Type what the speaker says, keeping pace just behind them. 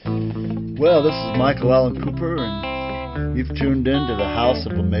Well, this is Michael Allen Cooper, and you've tuned in to the House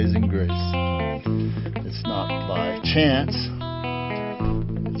of Amazing Grace. It's not by chance,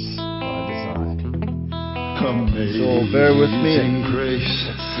 it's by design. Amazing So bear with me. Grace,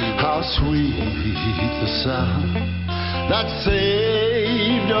 how sweet the sound that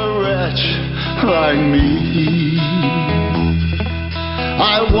saved a wretch like me.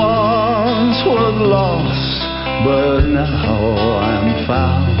 I once was lost, but now I'm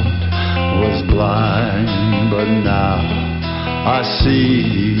found. Was blind, but now I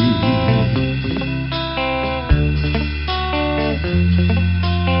see.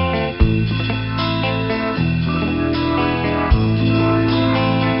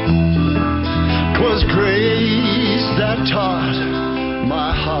 'Twas grace that taught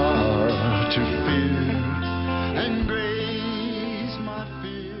my heart to fear, and grace my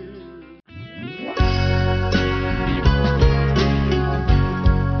fear.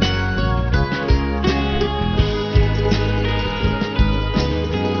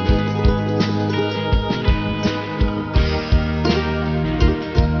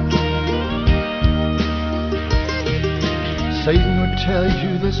 Satan would tell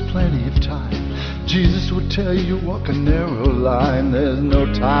you there's plenty of time. Jesus would tell you walk a narrow line. There's no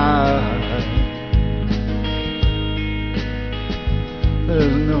time.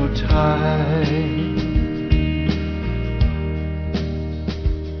 There's no time.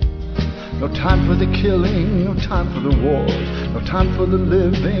 No time for the killing, no time for the wars, no time for the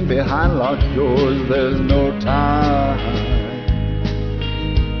living behind locked doors. There's no time.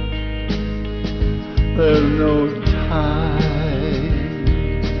 There's no time.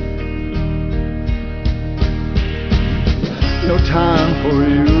 No time for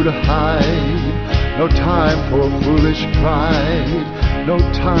you to hide, no time for foolish pride, no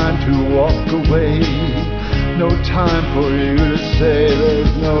time to walk away, no time for you to say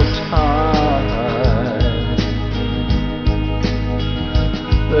there's no time.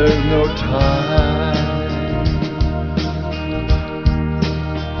 There's no time.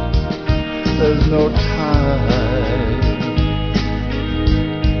 There's no time.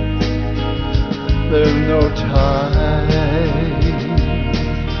 There's no time.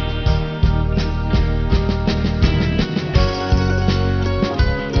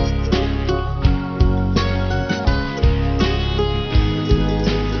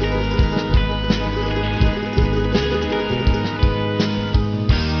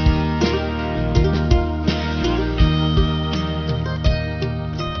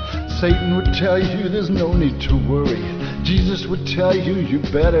 Satan would tell you there's no need to worry. Jesus would tell you you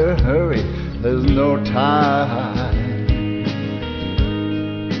better hurry. There's no time.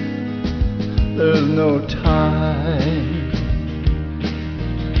 There's no time.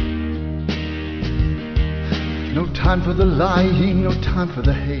 No time for the lying, no time for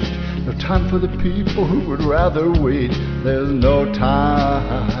the hate, no time for the people who would rather wait. There's no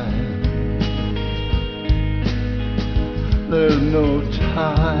time. There's no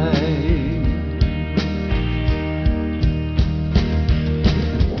time.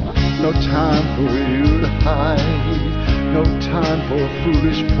 No time for you to hide, no time for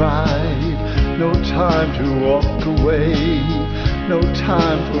foolish pride, no time to walk away, no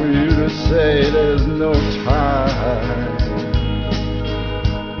time for you to say there's no time.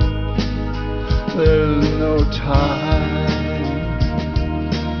 There's no time.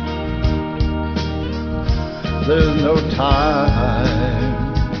 There's no time.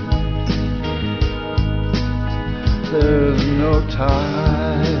 There's no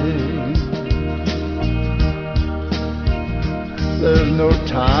time. There's no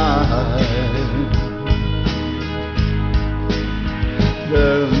time.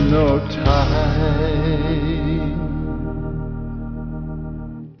 There's no time.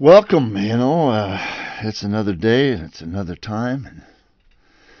 Welcome, it's another day and it's another time.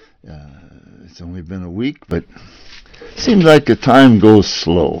 It's only been a week, but it seems like the time goes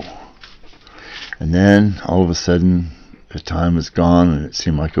slow. And then, all of a sudden, the time is gone, and it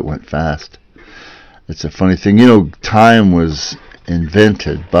seemed like it went fast. It's a funny thing. Time was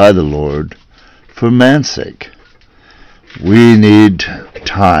invented by the Lord for man's sake. We need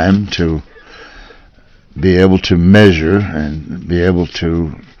time to be able to measure and be able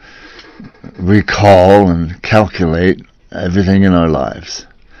to recall and calculate everything in our lives.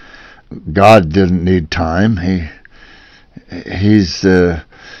 God didn't need time. He's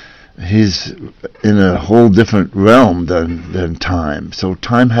in a whole different realm than time. So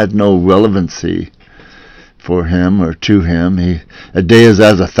time had no relevancy for him or to him. A day is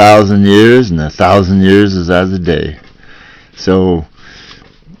as 1,000 years, and 1,000 years is as a day. So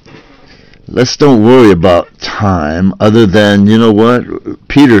let's don't worry about time, other than, you know what?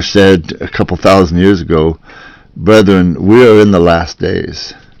 Peter said a couple thousand years ago, brethren, we are in the last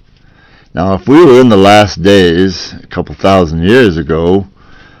days. Now, if we were in the last days a couple thousand years ago,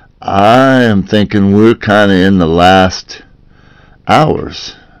 I am thinking we're kind of in the last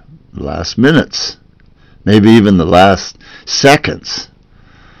hours, last minutes, maybe even the last seconds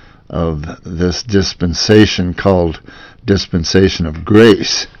of this dispensation called dispensation of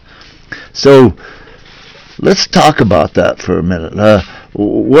grace. So let's talk about that for a minute.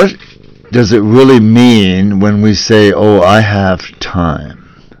 What does it really mean when we say, oh, I have time?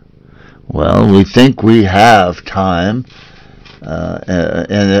 Well, we think we have time,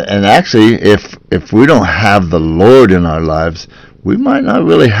 and actually, if we don't have the Lord in our lives, we might not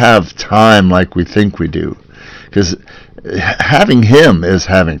really have time like we think we do, because having Him is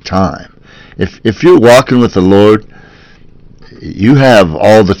having time. If you're walking with the Lord, you have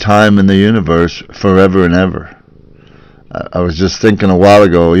all the time in the universe forever and ever. I was just thinking a while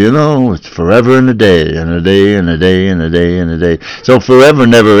ago, it's forever and a day, and a day, and a day, and a day, and a day. So forever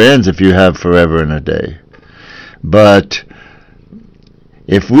never ends if you have forever and a day. But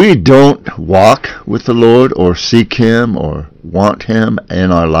if we don't walk with the Lord or seek Him or want Him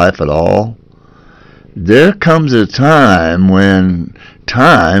in our life at all, there comes a time when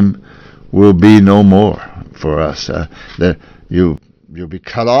time will be no more for us. You'll be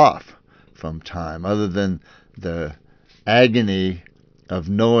cut off from time, other than the agony of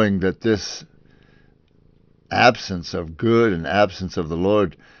knowing that this absence of good and absence of the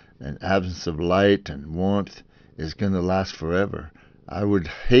Lord and absence of light and warmth is going to last forever. I would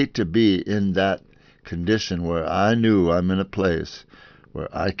hate to be in that condition where I knew I'm in a place where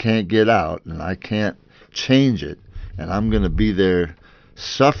I can't get out and I can't change it, and I'm going to be there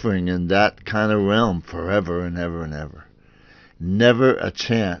suffering in that kind of realm forever and ever and ever. Never a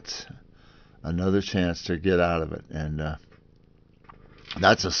chance, another chance to get out of it. And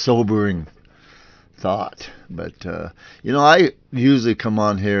that's a sobering thought. But, I usually come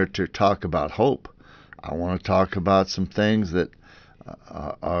on here to talk about hope. I want to talk about some things that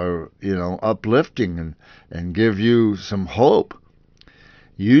are, uplifting and give you some hope.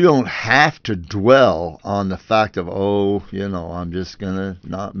 You don't have to dwell on the fact of, I'm just going to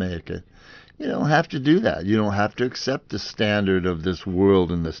not make it. You don't have to do that. You don't have to accept the standard of this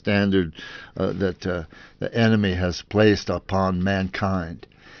world and the standard that the enemy has placed upon mankind.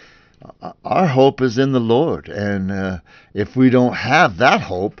 Our hope is in the Lord, and if we don't have that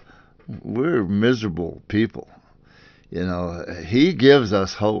hope, we're miserable people. He gives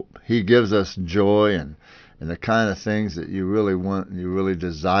us hope. He gives us joy and the kind of things that you really want and you really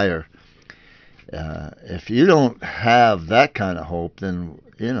desire. If you don't have that kind of hope, then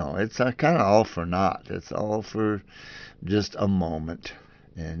it's kind of all for naught. It's all for just a moment.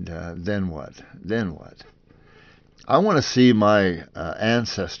 And then what? Then what? I want to see my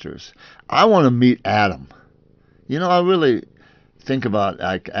ancestors. I want to meet Adam. I really think about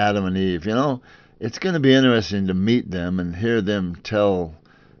like Adam and Eve. It's going to be interesting to meet them and hear them tell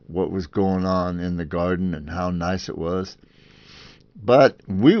what was going on in the garden and how nice it was. But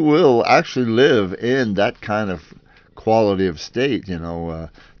we will actually live in that kind of quality of state. The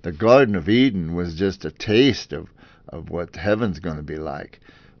Garden of Eden was just a taste of what heaven's going to be like.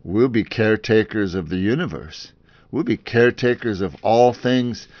 We'll be caretakers of the universe. We'll be caretakers of all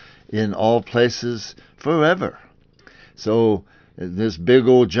things in all places forever. So this big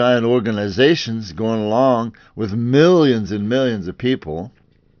old giant organization's going along with millions and millions of people.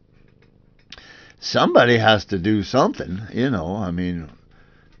 Somebody has to do something,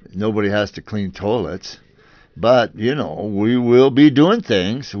 nobody has to clean toilets. But, we will be doing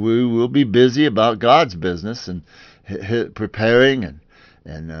things. We will be busy about God's business and preparing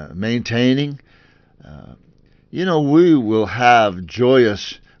and maintaining. We will have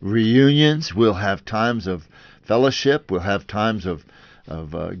joyous reunions. We'll have times of fellowship. We'll have times of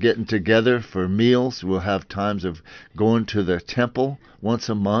getting together for meals. We'll have times of going to the temple once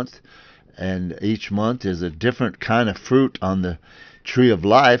a month. And each month is a different kind of fruit on the tree of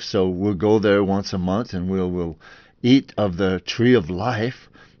life. So we'll go there once a month and we'll eat of the tree of life.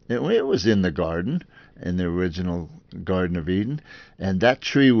 It was in the garden, in the original Garden of Eden. And that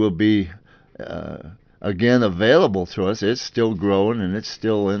tree will be, again, available to us. It's still growing and it's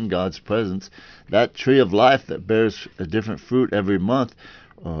still in God's presence. That tree of life that bears a different fruit every month,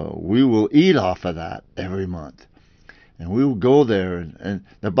 we will eat off of that every month. And we will go there, and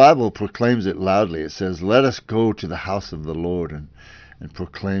the Bible proclaims it loudly. It says, let us go to the house of the Lord and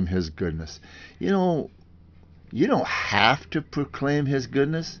proclaim His goodness. You don't have to proclaim His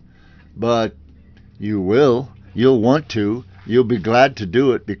goodness, but you will. You'll want to. you'll be glad to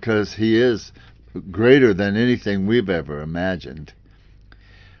do it because He is greater than anything we've ever imagined.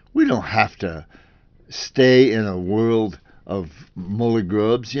 We don't have to stay in a world of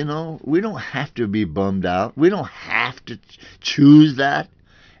mullygrubs, you know. We don't have to be bummed out. We don't have to choose that.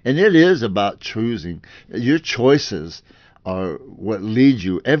 And it is about choosing. Your choices are what lead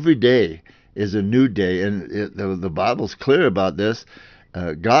you. Every day is a new day. And the Bible's clear about this.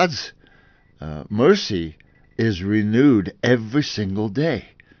 God's mercy is renewed every single day.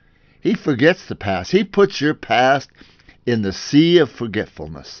 He forgets the past. He puts your past in the sea of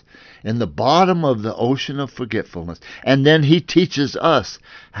forgetfulness, in the bottom of the ocean of forgetfulness. And then He teaches us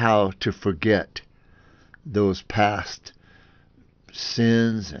how to forget those past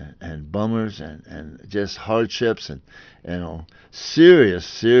sins and bummers and just hardships and, you know, serious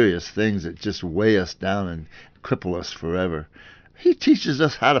things that just weigh us down and cripple us forever. He teaches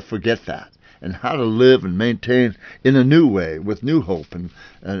us how to forget that and how to live and maintain in a new way with new hope and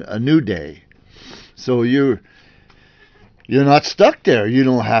a new day. So you're not stuck there. You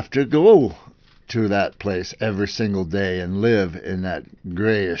don't have to go to that place every single day and live in that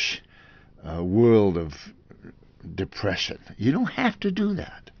grayish world of depression. You don't have to do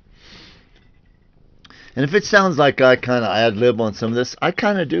that. And if it sounds like I kind of ad-lib on some of this, I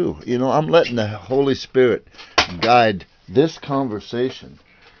kind of do. You know, I'm letting the Holy Spirit guide this conversation.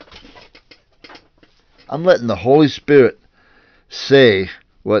 I'm letting the Holy Spirit say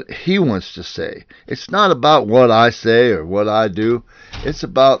what He wants to say. It's not about what I say or what I do. It's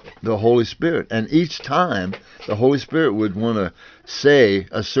about the Holy Spirit. And each time, the Holy Spirit would want to say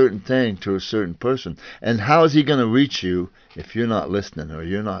a certain thing to a certain person. And how is He going to reach you if you're not listening or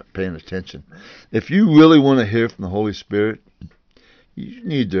you're not paying attention? If you really want to hear from the Holy Spirit, you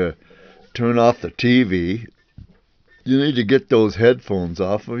need to turn off the TV. You need to get those headphones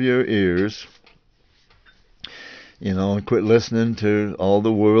off of your ears, you know, and quit listening to all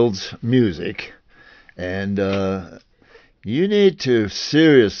the world's music. And you need to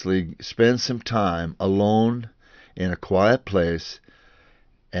seriously spend some time alone in a quiet place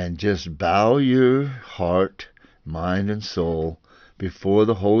and just bow your heart, mind, and soul before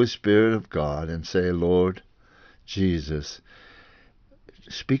the Holy Spirit of God and say, Lord Jesus,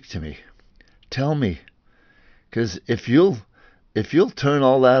 speak to me. Tell me. Because if you'll turn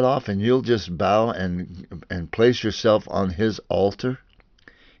all that off and you'll just bow and place yourself on His altar,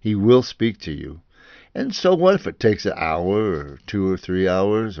 He will speak to you. And so what if it takes an hour or 2 or 3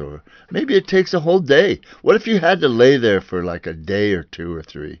 hours, or maybe it takes a whole day? What if you had to lay there for like a day or 2 or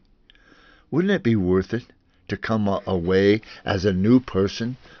 3? Wouldn't it be worth it to come away as a new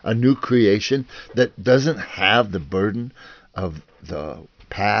person, a new creation that doesn't have the burden of the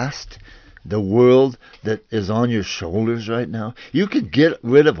past, the world that is on your shoulders right now? You could get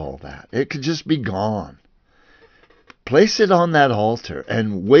rid of all that. It could just be gone. Place it on that altar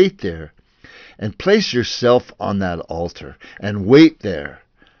and wait there. And place yourself on that altar and wait there.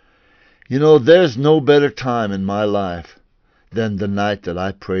 You know, there's no better time in my life than the night that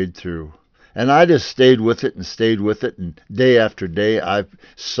I prayed through. And I just stayed with it. And day after day, I've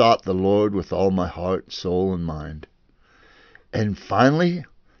sought the Lord with all my heart, soul, and mind. And finally,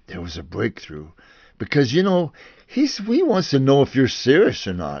 there was a breakthrough. Because, you know, He wants to know if you're serious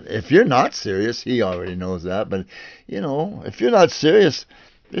or not. If you're not serious, He already knows that. But, you know, if you're not serious,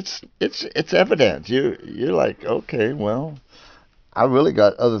 it's evident. You're like, okay, well, I really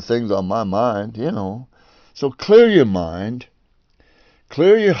got other things on my mind, you know. So clear your mind.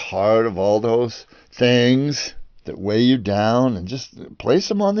 Clear your heart of all those things that weigh you down and just place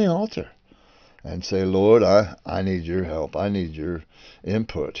them on the altar. And say, Lord, I need your help. I need your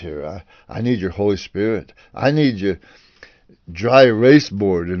input here. I need your Holy Spirit. I need your dry erase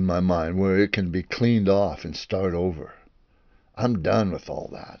board in my mind where it can be cleaned off and start over. I'm done with all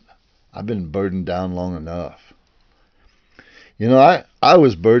that. I've been burdened down long enough. You know, I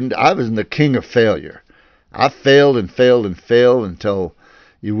was burdened. I was the king of failure. I failed until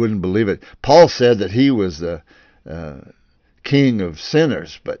you wouldn't believe it. Paul said that he was the king of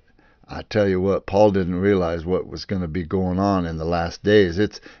sinners, but I tell you what, Paul didn't realize what was going to be going on in the last days.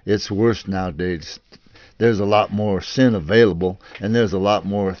 It's worse nowadays. There's a lot more sin available, and there's a lot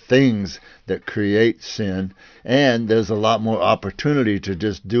more things that create sin, and there's a lot more opportunity to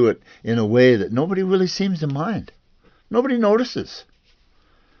just do it in a way that nobody really seems to mind. Nobody notices.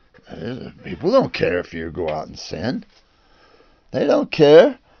 People don't care if you go out and sin. They don't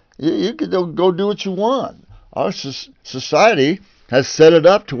care. You can go do what you want. Our society has set it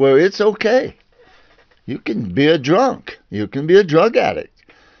up to where it's okay. You can be a drunk. You can be a drug addict.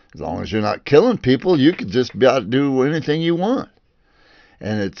 As long as you're not killing people, you can just be out to do anything you want.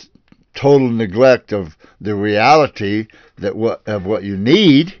 And it's total neglect of the reality that of what you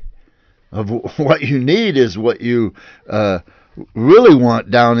need. Of what you need is what you really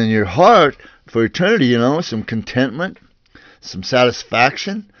want down in your heart for eternity. Some contentment, some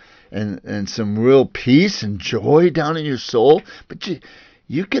satisfaction, and some real peace and joy down in your soul. But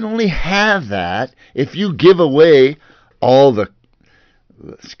you can only have that if you give away all the,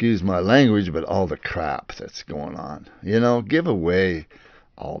 excuse my language, but all the crap that's going on. Give away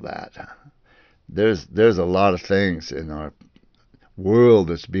all that. There's a lot of things in our world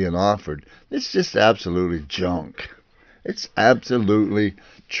that's being offered. It's just absolutely junk. It's absolutely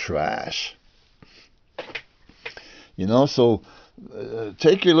trash. So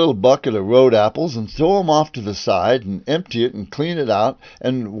take your little bucket of road apples and throw them off to the side and empty it and clean it out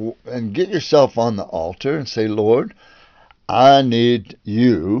and get yourself on the altar and say, Lord, I need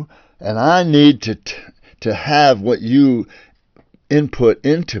you, and I need to have what you input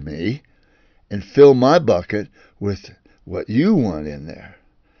into me and fill my bucket with what you want in there.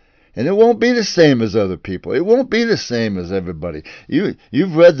 And it won't be the same as other people. It won't be the same as everybody.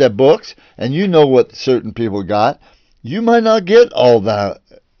 You've read their books, and you know what certain people got. You might not get all the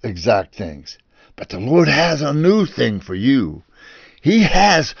exact things, but the Lord has a new thing for you. He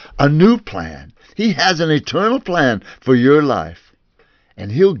has a new plan. He has an eternal plan for your life,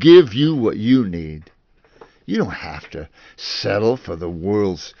 and He'll give you what you need. You don't have to settle for the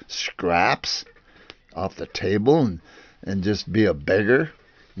world's scraps off the table and just be a beggar.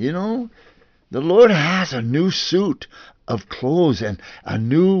 The Lord has a new suit of clothes and a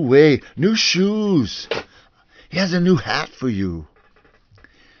new way, new shoes. He has a new hat for you,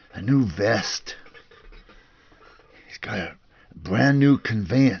 a new vest. He's got a brand new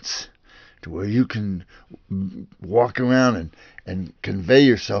conveyance to where you can walk around and convey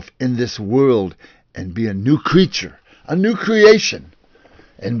yourself in this world and be a new creature, a new creation,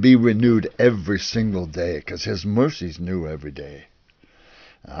 and be renewed every single day, because His mercy's new every day.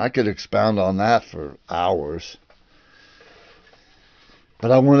 Now, I could expound on that for hours,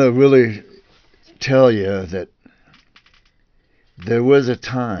 but I want to really tell you that there was a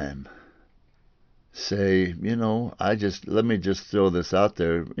time, say, let me just throw this out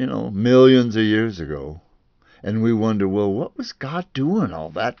there, millions of years ago, and we wonder, well, what was God doing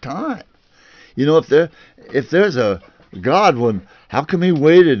all that time? If there's a God, how come He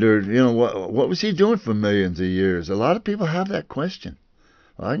waited, or what was He doing for millions of years? A lot of people have that question.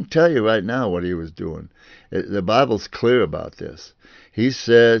 Well, I can tell you right now what He was doing. The Bible's clear about this. He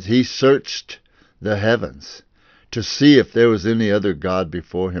says He searched the heavens to see if there was any other God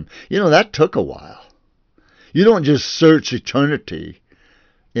before Him. That took a while. You don't just search eternity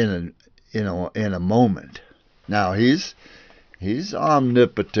in a moment. Now He's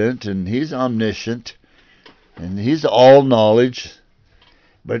omnipotent and He's omniscient and He's all knowledge,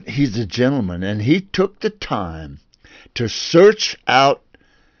 but He's a gentleman, and He took the time to search out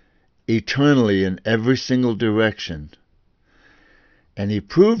eternally in every single direction, and He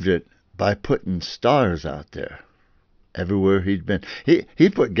proved it by putting stars out there everywhere He'd been. He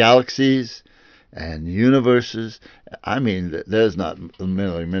put galaxies and universes. I mean, there's not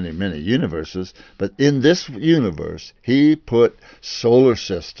many universes, but in this universe, He put solar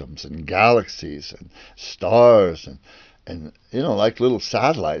systems and galaxies and stars and like little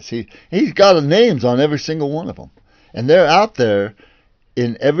satellites. He's got names on every single one of them, and they're out there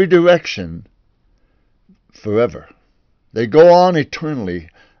in every direction forever. They go on eternally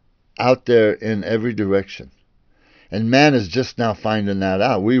out there in every direction. And man is just now finding that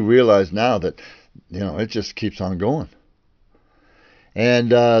out. We realize now that, it just keeps on going.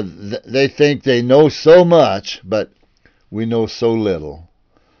 And they think they know so much, but we know so little.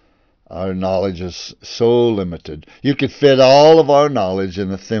 Our knowledge is so limited. You could fit all of our knowledge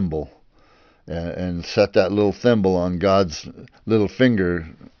in a thimble and set that little thimble on God's little finger,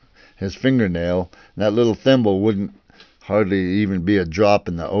 His fingernail, and that little thimble wouldn't hardly even be a drop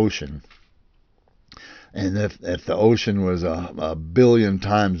in the ocean. And if the ocean was a billion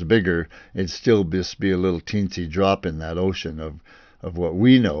times bigger, it'd still just be a little teensy drop in that ocean of what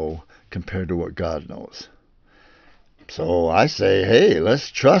we know compared to what God knows. So I say, hey,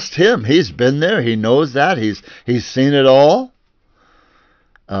 let's trust Him. He's been there. He knows that. He's seen it all.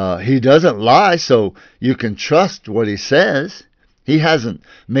 He doesn't lie, so you can trust what He says. He hasn't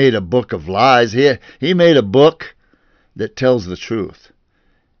made a book of lies. He made a book that tells the truth.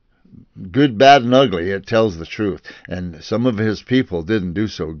 Good, bad, and ugly, it tells the truth. And some of His people didn't do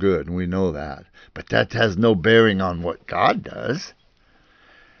so good, and we know that. But that has no bearing on what God does.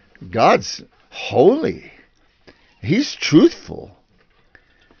 God's holy. He's truthful.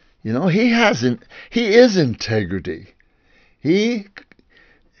 He is integrity. He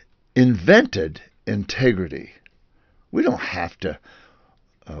invented integrity. We don't have to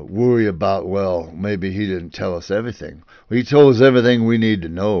worry about, well, maybe he didn't tell us everything. He told us everything we need to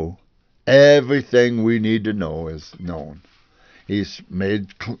know. Everything we need to know is known. He's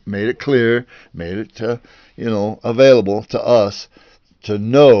made it clear, made it available to us to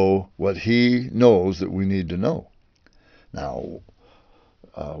know what he knows that we need to know. Now,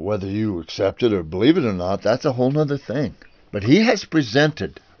 whether you accept it or believe it or not, that's a whole other thing. But he has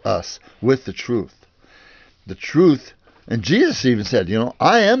presented us with the truth. The truth, and Jesus even said,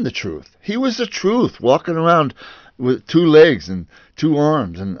 I am the truth. He was the truth, walking around with 2 legs and 2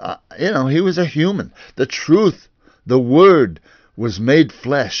 arms. And, he was a human. The truth, the Word, was made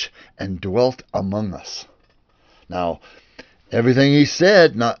flesh and dwelt among us. Now, everything he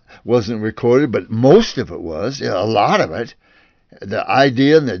said wasn't recorded, but most of it was, a lot of it. The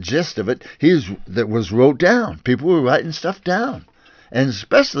idea and the gist of it, that was wrote down. People were writing stuff down. And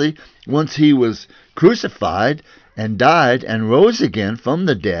especially once he was crucified and died and rose again from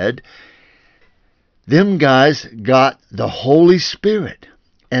the dead, them guys got the Holy Spirit.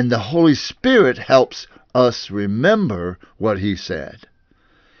 And the Holy Spirit helps us remember what he said.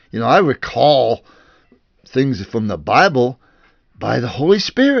 I recall things from the Bible by the Holy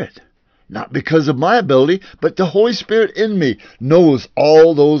Spirit. Not because of my ability, but the Holy Spirit in me knows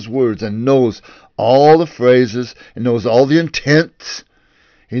all those words and knows all the phrases and knows all the intents.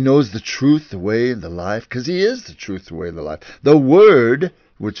 He knows the truth, the way, and the life, because he is the truth, the way, and the life. The Word,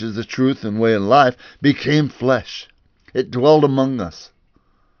 which is the truth and way and life, became flesh. It dwelled among us.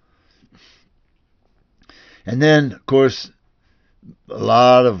 And then, of course, a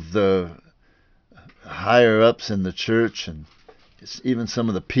lot of the higher-ups in the church and even some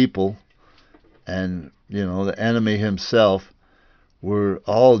of the people and, the enemy himself were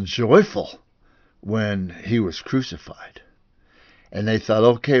all joyful when he was crucified. And they thought,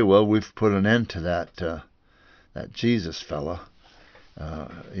 okay, well, we've put an end to that Jesus fella.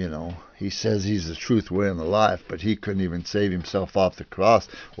 He says he's the truth, way, and the life, but he couldn't even save himself off the cross.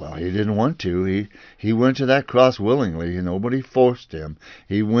 Well, he didn't want to. He went to that cross willingly. Nobody forced him.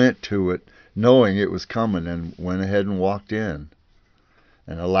 He went to it knowing it was coming and went ahead and walked in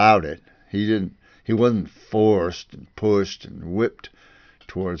and allowed it. He wasn't forced and pushed and whipped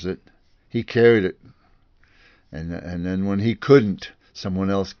towards it. He carried it. And then when he couldn't, someone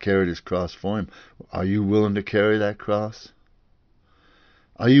else carried his cross for him. Are you willing to carry that cross?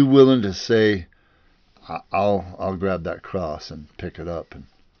 Are you willing to say, I'll grab that cross and pick it up and,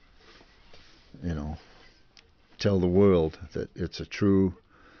 tell the world that it's a true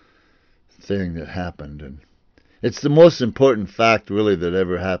thing that happened? And it's the most important fact, really, that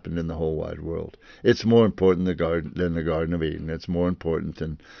ever happened in the whole wide world. It's more important than the Garden of Eden. It's more important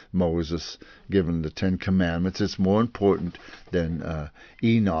than Moses giving the 10 Commandments. It's more important than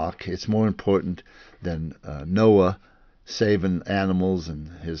Enoch. It's more important than Noah saving animals and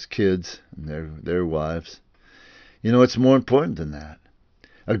his kids and their wives. It's more important than that.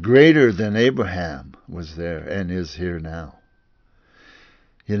 A greater than Abraham was there and is here now.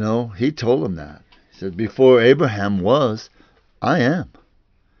 He told him that. He said, before Abraham was, I am.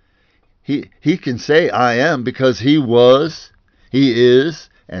 He can say I am because he was, he is,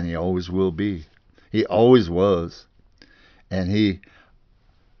 and he always will be. He always was, and he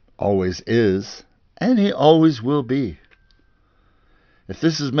always is, and he always will be. If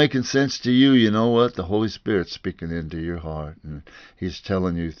this is making sense to you, you know what? The Holy Spirit's speaking into your heart, and he's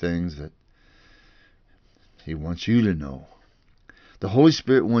telling you things that he wants you to know. The Holy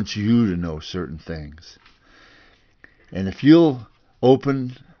Spirit wants you to know certain things. And if you'll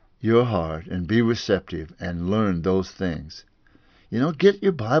open your heart and be receptive and learn those things, get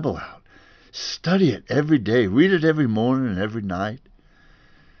your Bible out. Study it every day. Read it every morning and every night.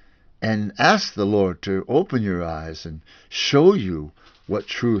 And ask the Lord to open your eyes and show you what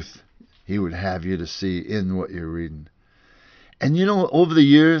truth he would have you to see in what you're reading. And over the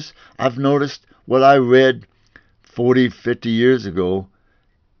years, I've noticed what I read 40, 50 years ago,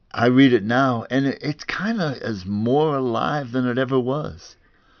 I read it now, and it's kind of as more alive than it ever was.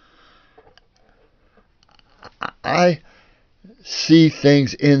 I see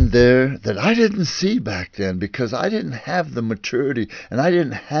things in there that I didn't see back then because I didn't have the maturity and I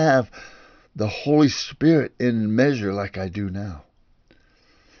didn't have the Holy Spirit in measure like I do now.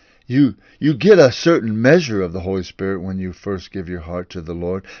 You get a certain measure of the Holy Spirit when you first give your heart to the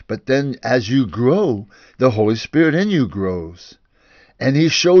Lord, but then as you grow, the Holy Spirit in you grows. And he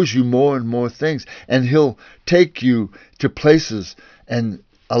shows you more and more things, and he'll take you to places and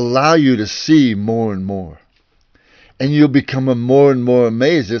allow you to see more and more. And you'll become more and more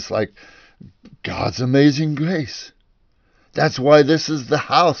amazed. It's like God's amazing grace. That's why this is the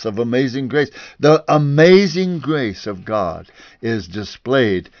house of amazing grace. The amazing grace of God is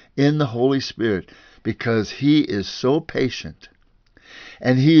displayed in the Holy Spirit because He is so patient.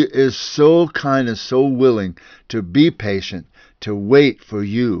 And He is so kind and so willing to be patient, to wait for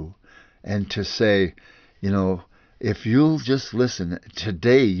you, and to say, if you'll just listen,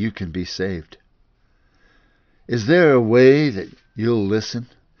 today you can be saved. Is there a way that you'll listen?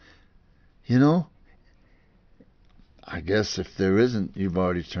 I guess if there isn't, you've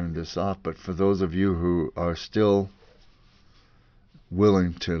already turned this off. But for those of you who are still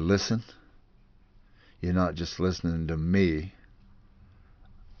willing to listen, you're not just listening to me.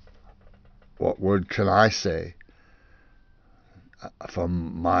 What word can I say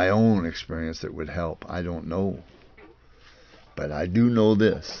from my own experience that would help? I don't know. But I do know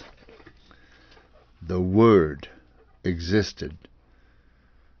this. The Word existed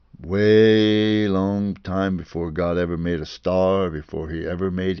way long time before God ever made a star, before He ever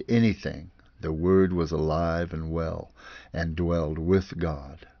made anything. The Word was alive and well and dwelled with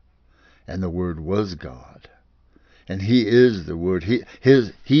God. And the Word was God. And He is the Word. He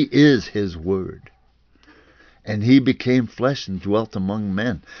is His Word. And He became flesh and dwelt among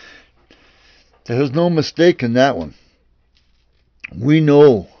men. There's no mistake in that one. We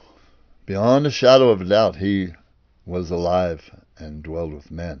know beyond a shadow of a doubt He was alive and dwelled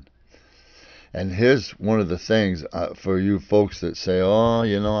with men. And here's one of the things for you folks that say,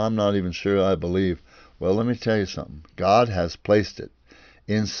 I'm not even sure I believe. Well, let me tell you something. God has placed it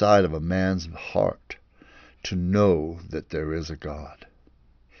inside of a man's heart to know that there is a God.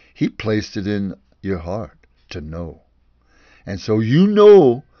 He placed it in your heart to know. And so you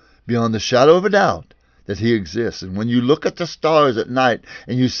know beyond the shadow of a doubt that He exists. And when you look at the stars at night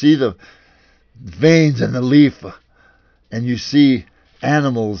and you see the veins in the leaf and you see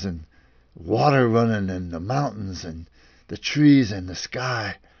animals and water running and the mountains and the trees and the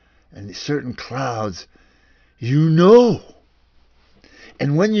sky and certain clouds, you know.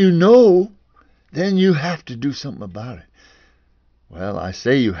 And when you know, then you have to do something about it. Well, I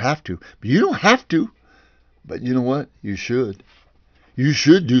say you have to, but you don't have to. But you know what? You should. You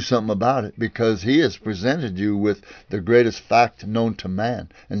should do something about it because He has presented you with the greatest fact known to man,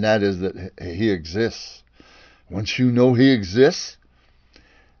 and that is that He exists. Once you know He exists,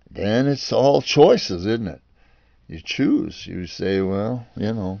 then it's all choices, isn't it? You choose. You say, well,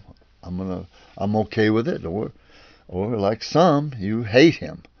 I'm okay with it, or like some, you hate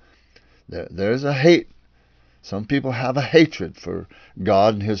Him. There's a hate. Some people have a hatred for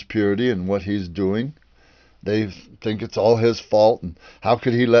God and His purity and what He's doing. They think it's all His fault, and how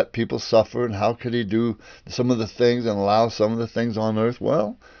could He let people suffer, and how could He do some of the things and allow some of the things on earth?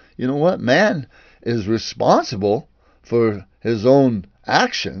 Well, you know what? Man is responsible for his own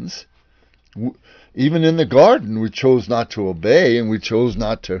actions. Even in the garden, we chose not to obey, and we chose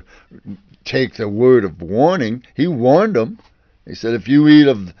not to take the word of warning. He warned them. He said, if you eat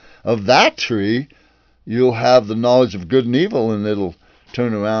of that tree, you'll have the knowledge of good and evil, and it'll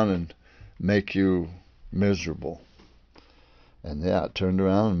turn around and make you miserable. And yeah, it turned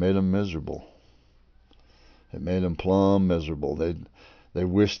around and made them miserable. It made them plumb miserable. They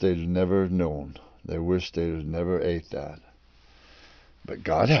wished they'd never known. They wished they'd never ate that. But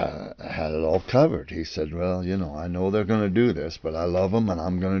God had it all covered. He said, well, I know they're going to do this, but I love them, and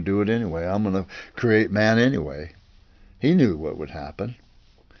I'm going to do it anyway. I'm going to create man anyway. He knew what would happen.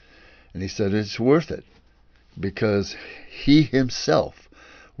 And He said it's worth it because He Himself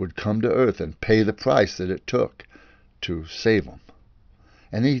would come to earth and pay the price that it took to save them.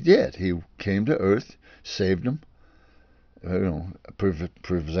 And He did. He came to earth, saved them,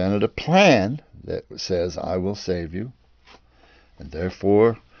 presented a plan that says, I will save you. And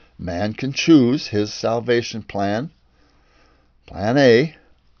therefore, man can choose his salvation plan, plan A,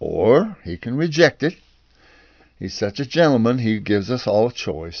 or he can reject it. He's such a gentleman, He gives us all a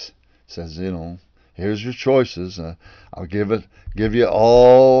choice. Says, here's your choices. I'll give you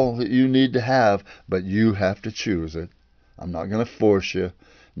all that you need to have, but you have to choose it. I'm not going to force you,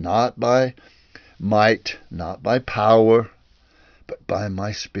 not by might, not by power, but by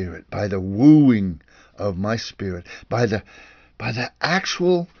my Spirit, by the wooing of my Spirit, by the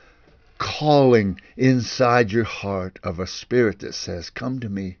actual calling inside your heart of a Spirit that says, come to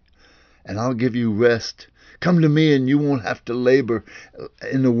me and I'll give you rest. Come to me and you won't have to labor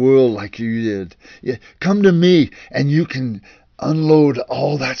in the world like you did. Yeah, come to me and you can unload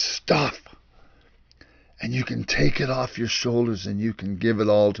all that stuff. And you can take it off your shoulders and you can give it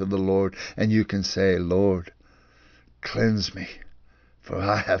all to the Lord. And you can say, Lord, cleanse me, for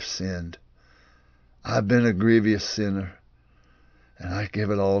I have sinned. I've been a grievous sinner. And I give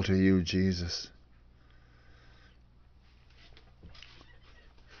it all to you, Jesus.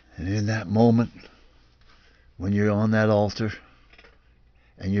 And in that moment, when you're on that altar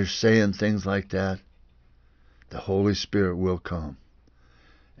and you're saying things like that, the Holy Spirit will come.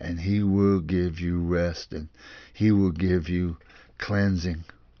 And He will give you rest, and He will give you cleansing,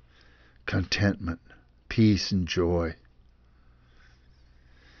 contentment, peace, and joy.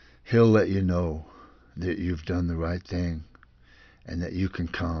 He'll let you know that you've done the right thing and that you can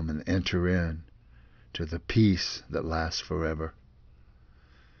come and enter in to the peace that lasts forever.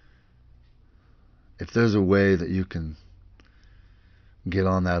 If there's a way that you can get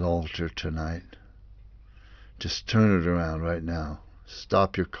on that altar tonight, just turn it around right now.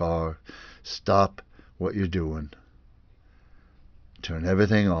 Stop your car. Stop what you're doing. Turn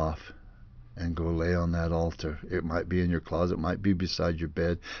everything off and go lay on that altar. It might be in your closet. It might be beside your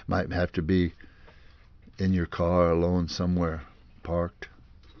bed. It might have to be in your car alone somewhere parked.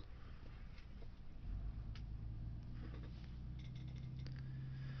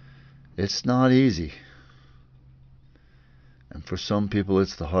 It's not easy. And for some people,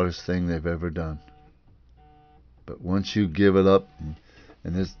 it's the hardest thing they've ever done. But once you give it up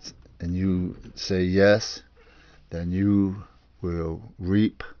and you say yes, then you will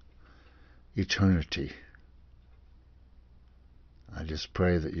reap eternity. I just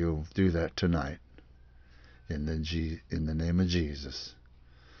pray that you'll do that tonight in the name of Jesus.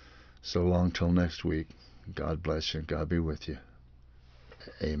 So long till next week. God bless you. God be with you.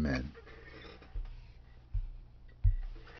 Amen.